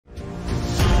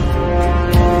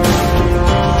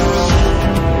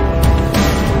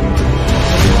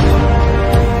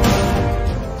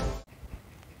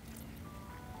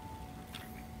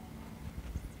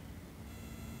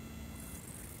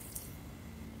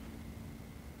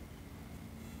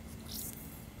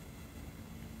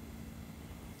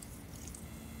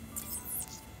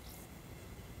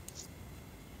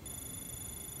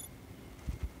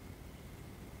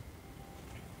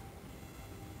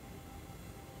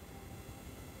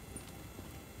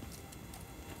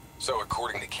So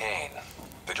according to Kane,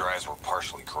 the drives were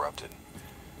partially corrupted.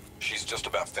 She's just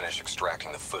about finished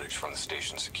extracting the footage from the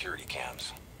station's security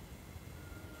cams.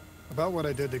 About what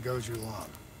I did to Goju Lan.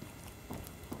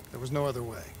 There was no other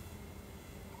way.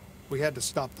 We had to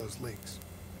stop those leaks.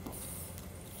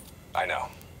 I know.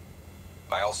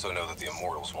 I also know that the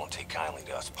Immortals won't take kindly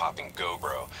to us popping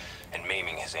Go-Bro and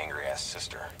maiming his angry-ass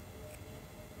sister.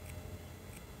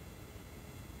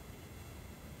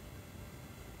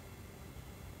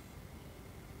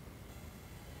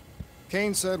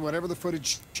 Kane said whatever the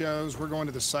footage shows, we're going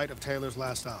to the site of Taylor's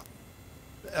last op.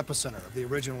 The epicenter of the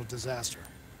original disaster.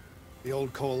 The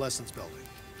old Coalescence building.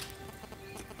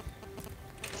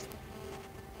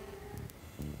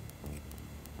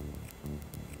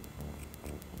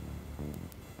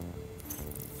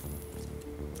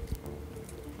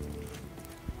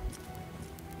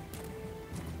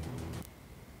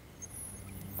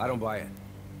 I don't buy it.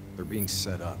 They're being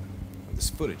set up. This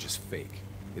footage is fake.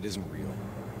 It isn't real.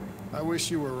 I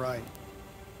wish you were right.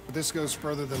 But this goes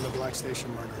further than the Black Station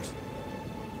murders.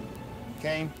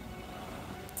 Kane,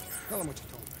 tell him what you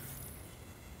told me.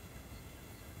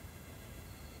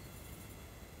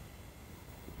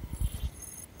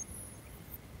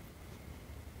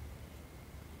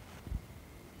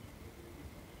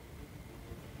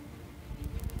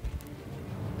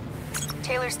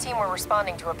 Taylor's team were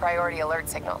responding to a priority alert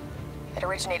signal. It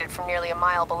originated from nearly a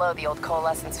mile below the old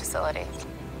Coalescence facility.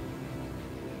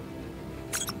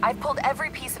 I've pulled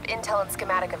every piece of intel and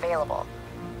schematic available.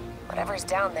 Whatever's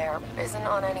down there isn't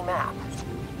on any map.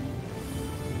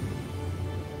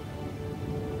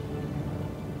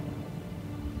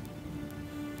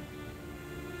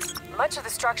 Much of the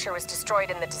structure was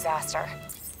destroyed in the disaster.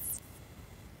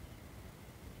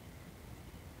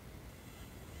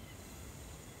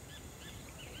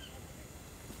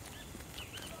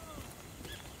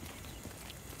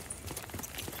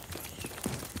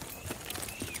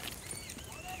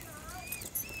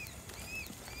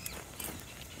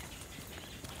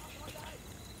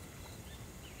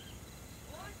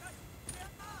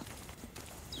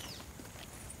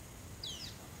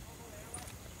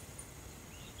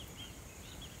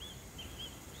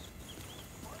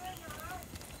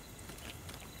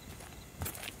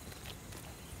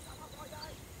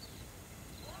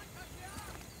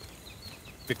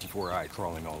 M4A1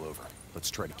 crawling all over. Let's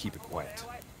try to keep it quiet.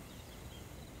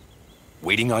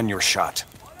 Waiting on your shot.